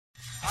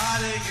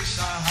Hare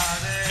Krishna,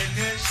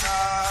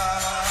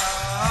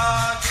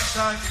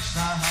 Krishna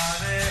Krishna,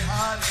 Hare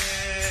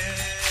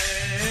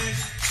Hare,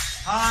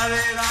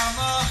 Hare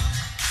Rama,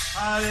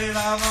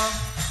 Rama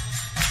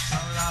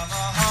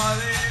Rama,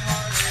 Hare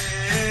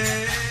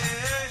Hare.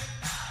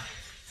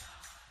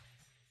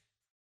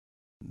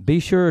 Be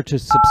sure to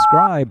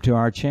subscribe to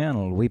our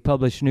channel. We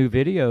publish new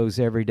videos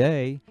every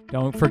day.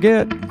 Don't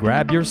forget,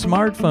 grab your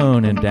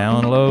smartphone and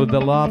download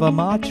the Lava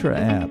Matra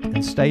app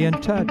and stay in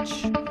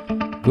touch.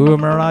 Guru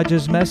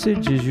Maharaj's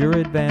message is your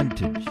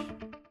advantage.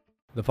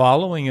 The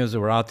following is a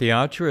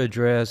Rathayatra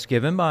address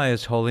given by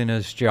His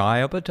Holiness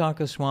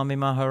Jayapataka Swami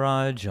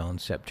Maharaj on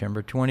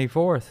September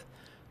 24th,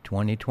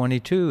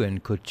 2022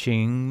 in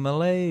Kuching,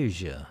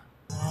 Malaysia.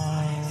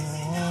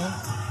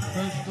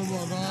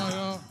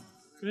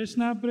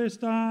 Krishna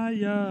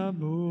Prestaya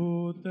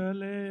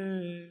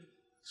Bhutale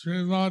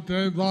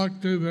Srimate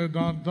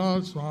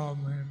Bhaktivedanta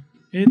Swami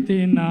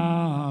Iti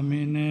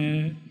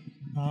Namine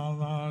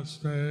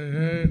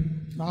Namaste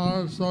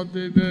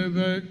Saraswati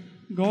Deve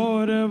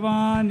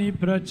Gauravani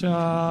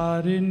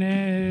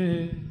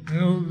Pracharine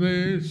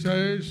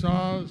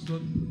Nirvishesha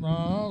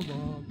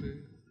Sunnavati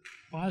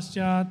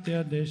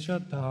Paschatya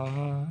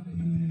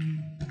Deshatarine.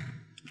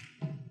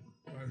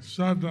 I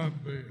said that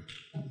the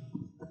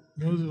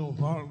musical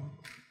part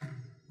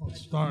will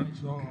start,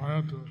 so I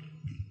have to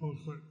go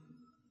quick.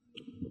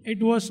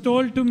 It was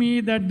told to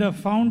me that the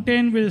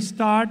fountain will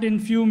start in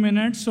few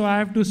minutes, so I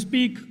have to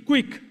speak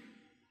quick.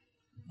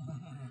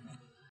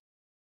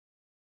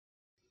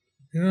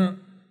 Here,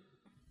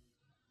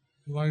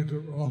 I'd like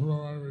to offer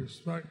my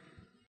respect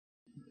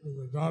to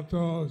the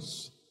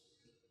Datos,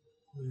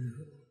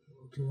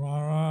 to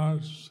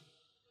Maharaj,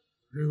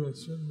 Srila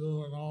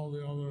Sindhu, and all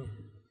the other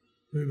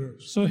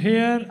leaders. So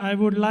here I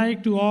would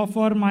like to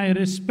offer my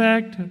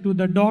respect to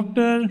the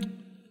doctor,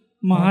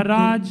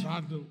 Maharaj,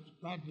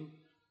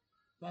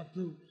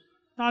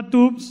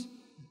 Tatups,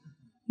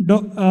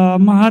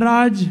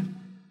 Maharaj,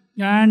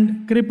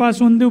 and Kripa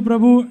Sundhu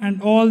Prabhu, and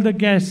all the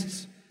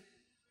guests.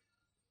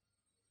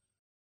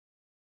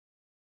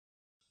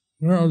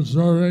 We're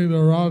observing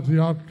the Rath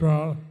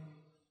Yatra.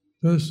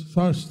 This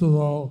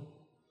festival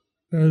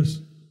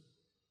is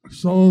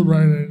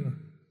celebrating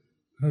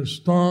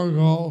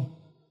historical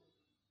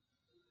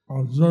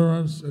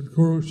observance in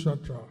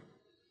Kurukshetra.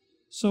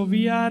 So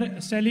we are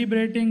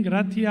celebrating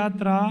Rath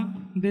Yatra.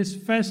 This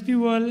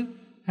festival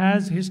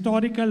has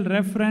historical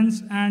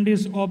reference and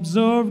is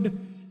observed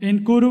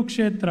in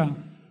Kurukshetra.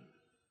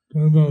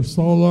 In the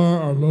solar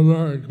or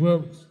lunar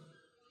eclipse,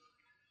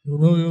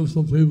 millions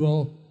of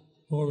people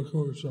go to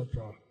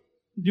Kurukshetra.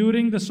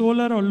 During the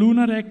solar or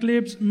lunar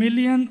eclipse,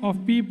 millions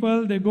of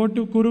people, they go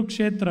to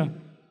Kurukshetra.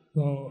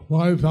 So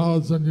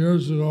 5,000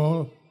 years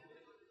ago,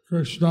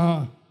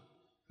 Krishna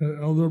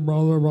and elder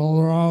brother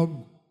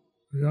Balaram,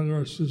 the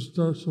younger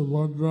sister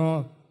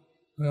Subhadra,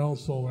 they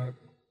also went.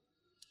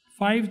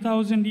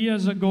 5,000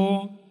 years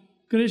ago,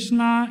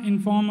 Krishna in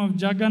form of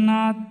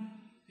Jagannath,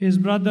 his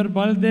brother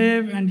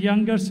Baldev and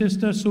younger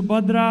sister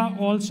Subhadra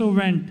also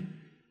went.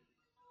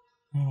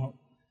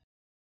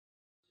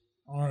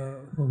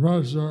 Our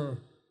professor,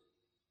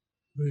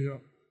 the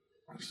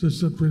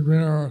assistant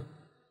premier,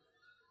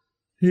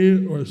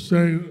 he was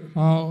saying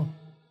how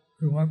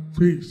we want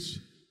peace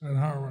and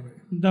harmony.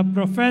 The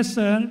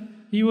professor,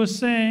 he was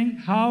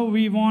saying how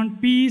we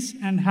want peace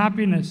and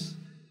happiness.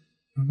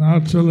 And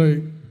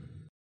naturally,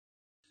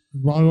 in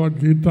Bhagavad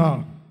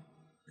Gita,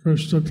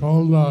 Krishna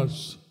told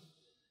us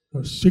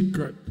the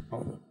secret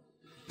of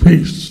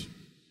peace.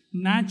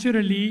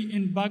 Naturally,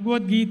 in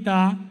Bhagavad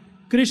Gita,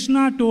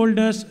 Krishna told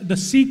us the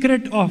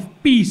secret of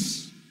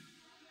peace.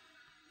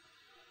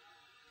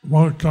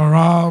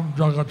 Bhaktaram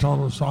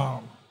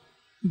Jagatapasam.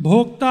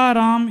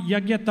 Bhoktaram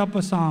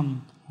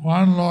Yagyatapasam.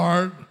 One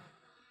Lord,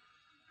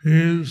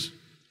 He's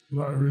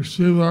the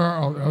receiver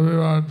of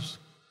everyone's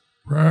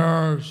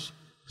prayers,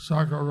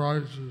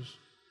 sacrifices,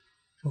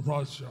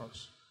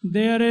 tapasyas.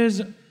 There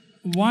is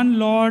one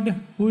Lord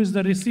who is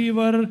the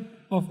receiver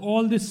of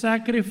all the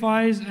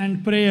sacrifice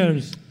and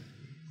prayers.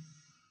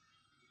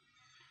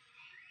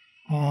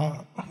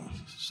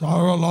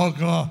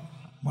 Sarvaloka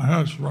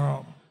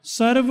Maheshwaram.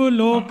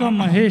 Sarvaloka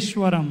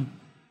Maheshwaram.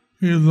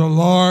 He is the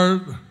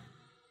Lord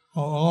of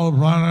all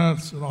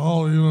planets and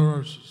all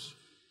universes.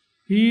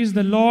 He is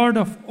the Lord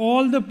of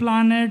all the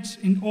planets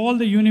in all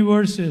the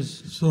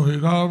universes.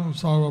 Suhridam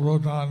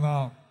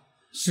Sarvabhutanam.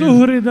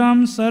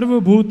 Suhridam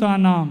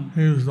Sarvabhutanam.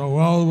 He is the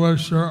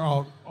well-wisher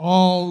of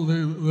all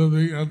the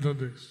living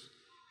entities.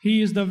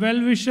 He is the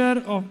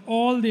well-wisher of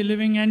all the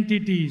living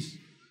entities.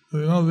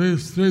 You know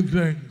these three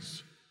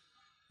things,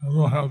 and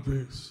we'll have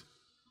peace.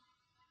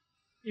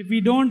 If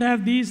we don't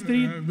have these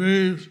three,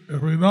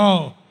 If we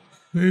know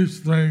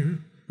these three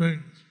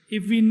things,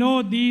 if we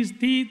know these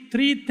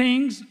three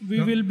things,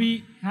 we will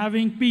be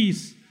having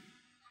peace.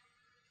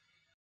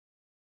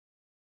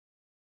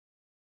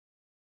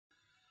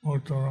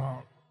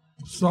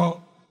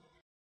 So,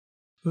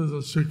 this is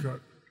a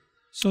secret.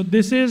 So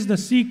this is the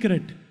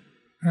secret.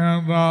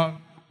 And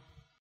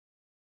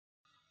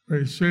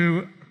they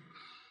say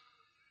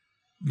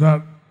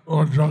that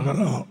Lord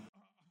Jagannath.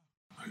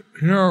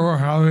 Here we're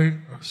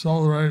having a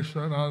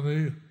celebration on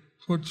the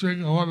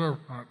Kuching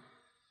waterfront.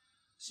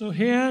 So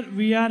here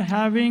we are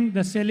having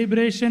the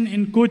celebration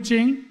in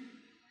Kuching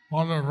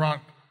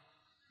Waterfront.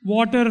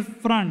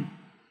 waterfront.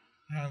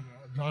 And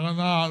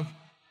Jagannath,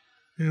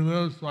 he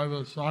lives by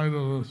the side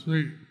of the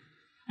sea.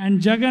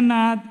 And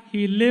Jagannath,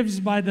 he lives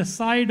by the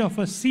side of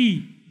a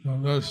sea. So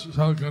there's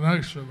some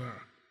connection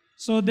there.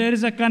 So there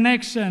is a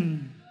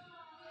connection.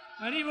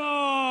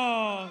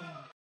 Haribol!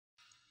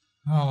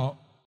 Now,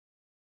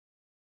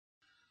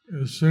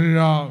 you see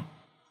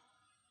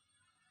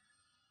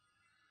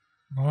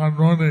Narad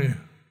Muni,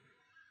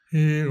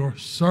 he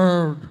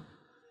served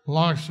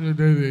Lakshmi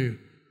Devi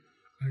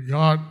and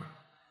got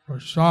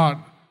prasad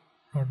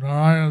from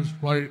Narayan's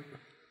plate.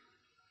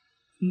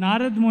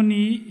 Narad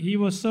Muni, he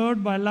was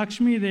served by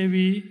Lakshmi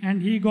Devi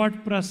and he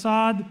got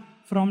prasad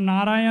from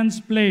Narayan's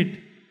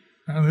plate.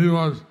 And he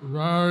was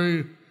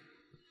very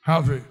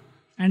happy.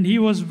 And he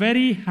was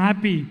very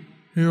happy.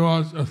 He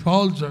was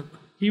effulgent.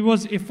 He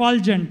was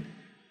effulgent.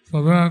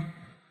 So then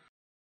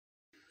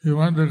he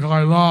went to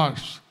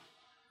Kailash,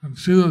 and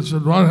Sita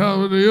said, "What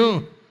happened to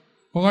you?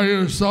 Why are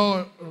you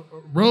so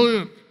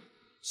brilliant?"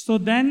 So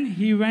then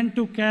he went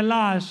to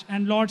Kailash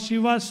and Lord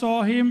Shiva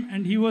saw him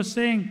and he was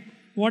saying,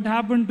 "What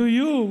happened to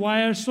you?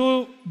 Why are you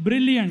so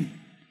brilliant?"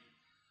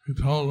 He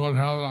told what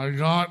happened. I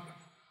got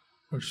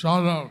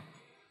prasad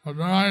from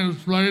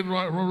Narayan's plate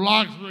from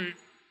Lakshmi.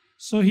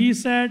 So he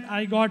said,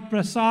 "I got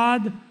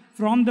prasad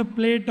from the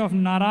plate of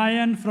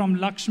Narayan from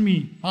Lakshmi.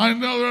 I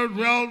never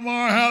felt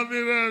more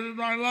happiness in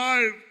my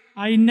life.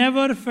 I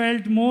never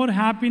felt more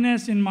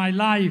happiness in my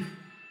life."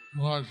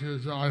 Lord Shiva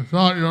said, "I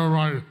thought you were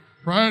my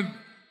friend,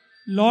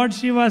 Lord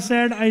Shiva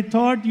said, "I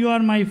thought you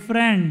are my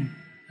friend,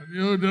 and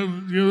you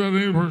didn't give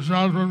any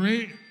prasad for me."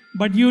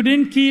 but you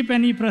didn't keep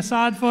any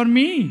prasad for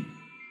me."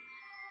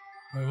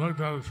 I looked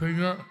at his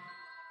finger.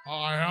 Oh,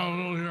 I have a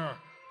little here.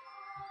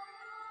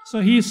 So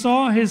he saw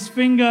his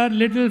finger,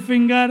 little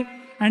finger,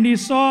 and he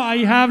saw, "I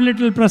have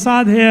little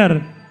prasad here."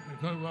 I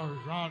took the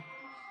prasad.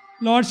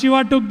 Lord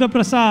Shiva took the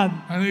prasad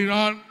And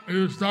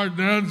he started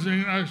dancing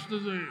in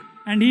ecstasy.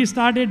 and he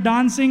started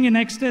dancing in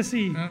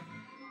ecstasy. And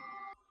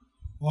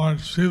Lord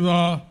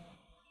Shiva,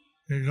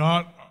 he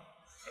got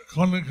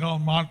clinical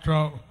matra,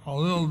 a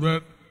little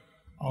bit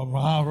of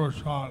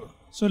Mahaprasad.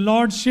 So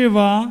Lord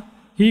Shiva,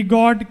 he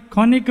got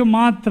Konika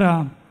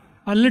Matra,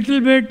 a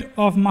little bit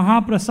of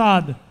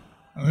Mahaprasad.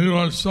 And he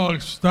was so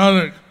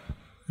ecstatic,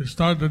 he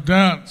started to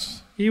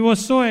dance. He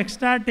was so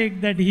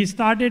ecstatic that he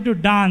started to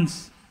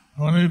dance.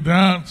 When he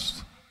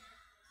danced,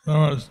 there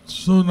was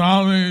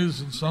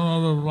tsunamis and some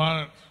other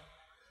planets.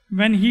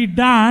 When he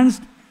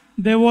danced,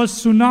 there was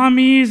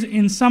tsunamis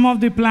in some of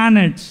the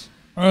planets,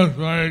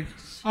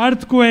 Earthquakes.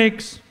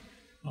 earthquakes.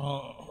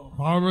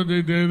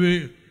 Parvati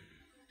Devi,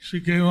 she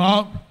came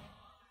up,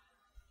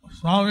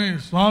 Swami,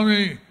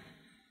 Swami,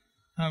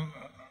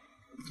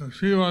 and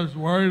she was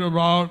worried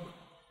about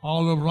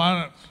all the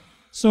planets.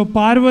 So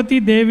Parvati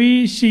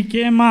Devi, she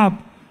came up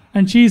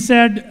and she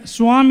said,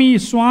 "Swami,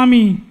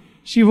 Swami."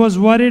 She was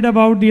worried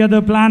about the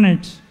other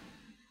planets.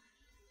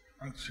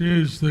 And she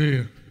is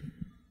the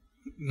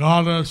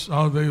goddess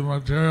of the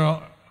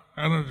material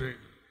energy.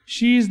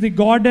 She is the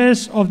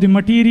goddess of the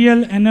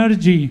material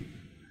energy.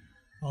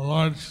 The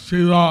Lord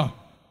Shiva,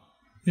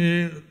 he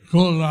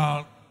cooled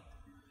down.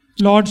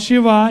 Lord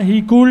Shiva,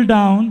 he cooled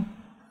down.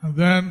 And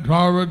then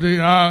Parvati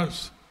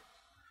asked,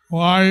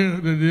 "Why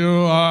did you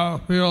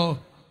feel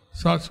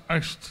such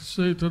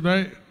ecstasy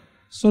today?"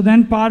 So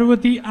then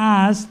Parvati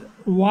asked,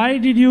 "Why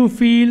did you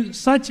feel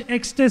such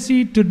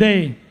ecstasy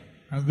today?"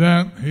 And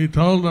then he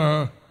told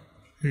her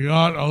he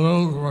got a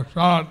little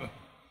prasad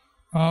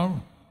from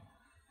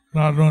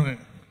Narad Muni.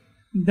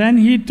 Then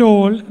he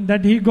told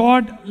that he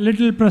got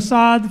little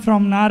prasad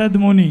from Narad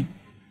Muni.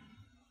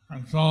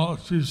 And so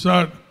she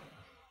said,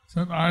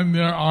 "Since I'm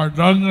your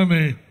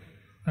Ardangani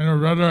and your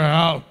better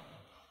half,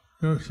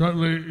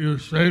 you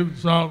saved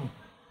some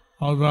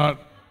of that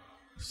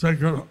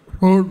sacred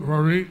food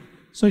for me."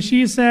 So she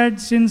said,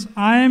 "Since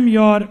I am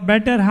your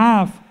better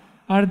half,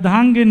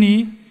 Ardhangani,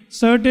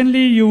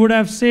 certainly you would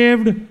have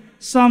saved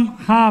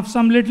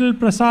some little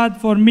prasad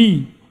for me."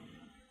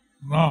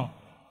 No.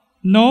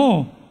 No.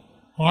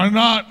 Why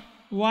not?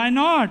 Why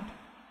not?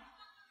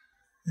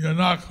 You're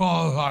not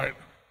qualified.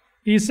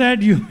 He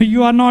said,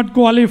 you are not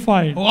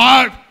qualified.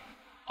 What?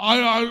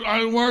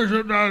 I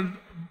worship as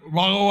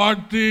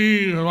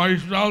Bhagavati,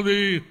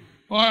 Vaishnavi.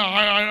 Why?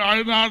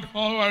 I'm not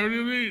qualified. What do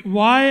you mean?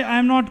 Why I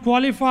am not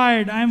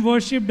qualified? I am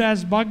worshipped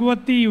as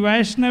Bhagavati,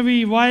 Vaishnavi.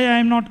 Why I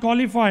am not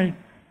qualified?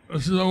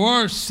 This is the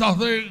worst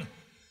suffering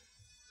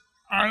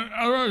I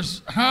ever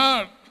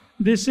had.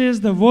 This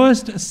is the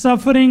worst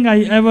suffering I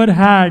ever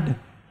had.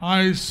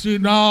 I see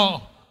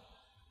now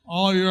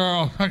all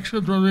your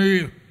affection for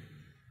me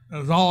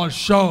is all a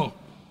show.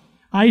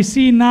 I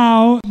see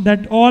now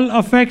that your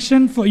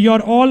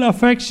all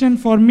affection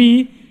for me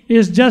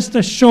is just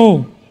a show.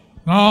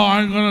 Now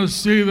I'm going to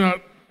see that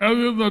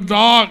even the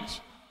dogs,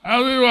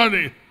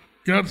 everybody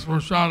gets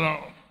prasada.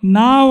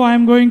 Now I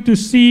am going to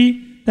see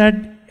that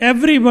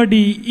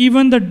everybody,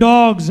 even the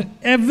dogs,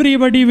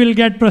 everybody will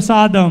get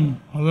prasadam.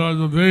 And there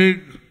was a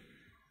big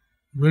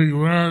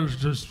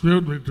marriage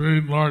dispute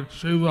between Lord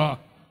Shiva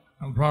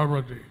and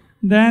Parvati.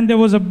 Then there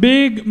was a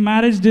big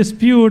marriage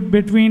dispute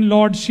between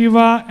Lord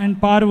Shiva and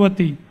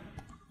Parvati.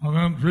 And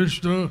then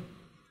Vishnu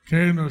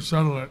came to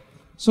settle it.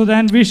 So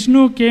then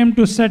Vishnu came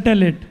to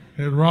settle it.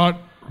 He brought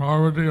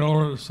Parvati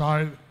over the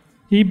side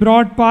He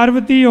brought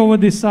Parvati over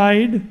the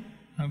side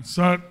and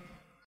said,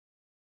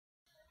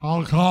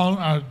 I'll come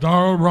as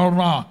Daru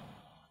Brahma,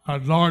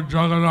 as Lord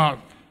Jagannath,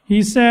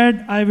 He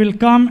said, I will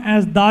come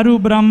as Daru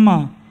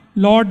Brahma,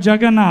 Lord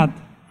Jagannath,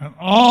 and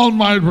all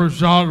my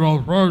prasad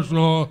will first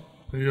go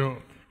to you,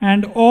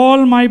 and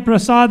all my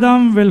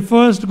prasadam will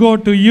first go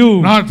to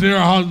you, not to your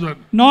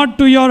husband, not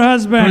to your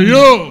husband. for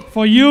you.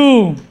 For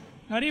you.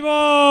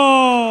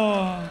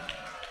 Haribo!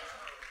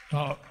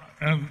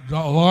 And the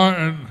Lord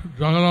in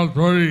Jagannath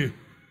Puri,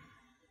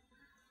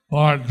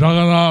 Lord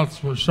Jagannath's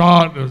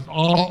prasad is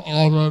all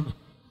offered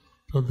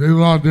to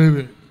Bimala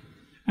Devi.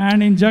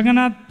 And in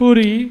Jagannath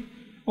Puri,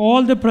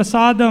 all the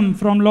prasadam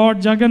from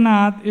Lord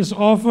Jagannath is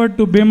offered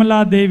to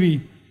Bimala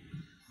Devi.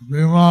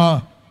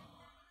 Bhima,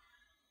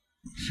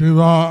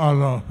 Shiva are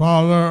the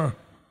father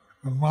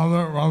and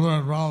mother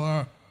and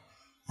father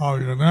of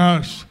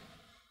Ganesh,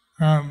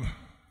 and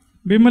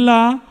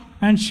Bimala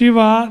and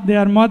Shiva, they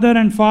are mother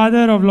and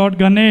father of Lord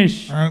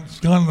Ganesh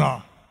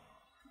Skanda.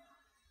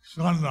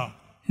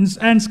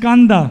 and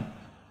Skanda,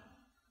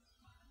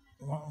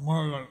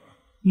 Morgan,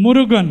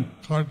 Murugan,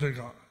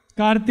 Kartika.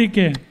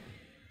 Kartike.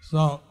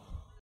 So,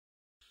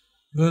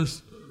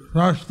 this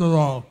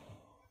festival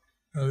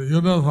is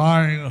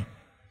unifying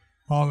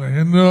all the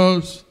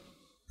Hindus,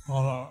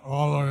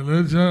 all the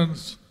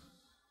religions,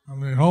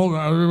 and we hope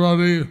that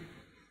everybody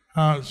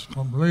has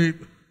complete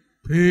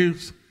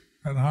peace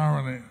and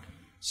harmony.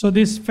 So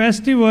this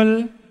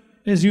festival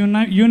is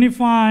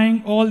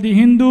unifying all the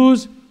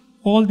Hindus,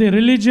 all the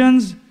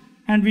religions,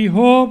 and we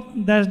hope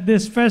that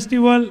this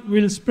festival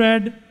will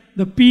spread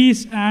the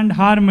peace and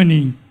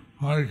harmony.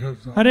 Hare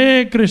Krishna.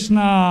 Hare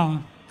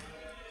Krishna.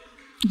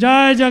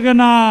 Jai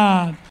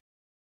Jagannath.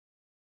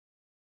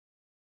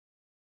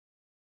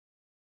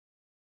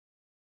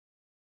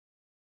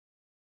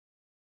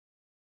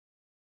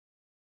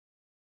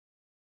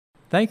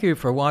 Thank you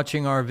for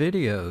watching our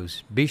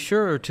videos. Be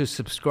sure to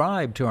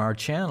subscribe to our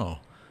channel.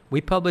 We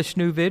publish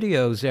new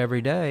videos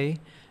every day.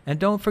 And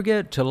don't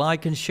forget to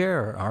like and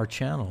share our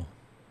channel.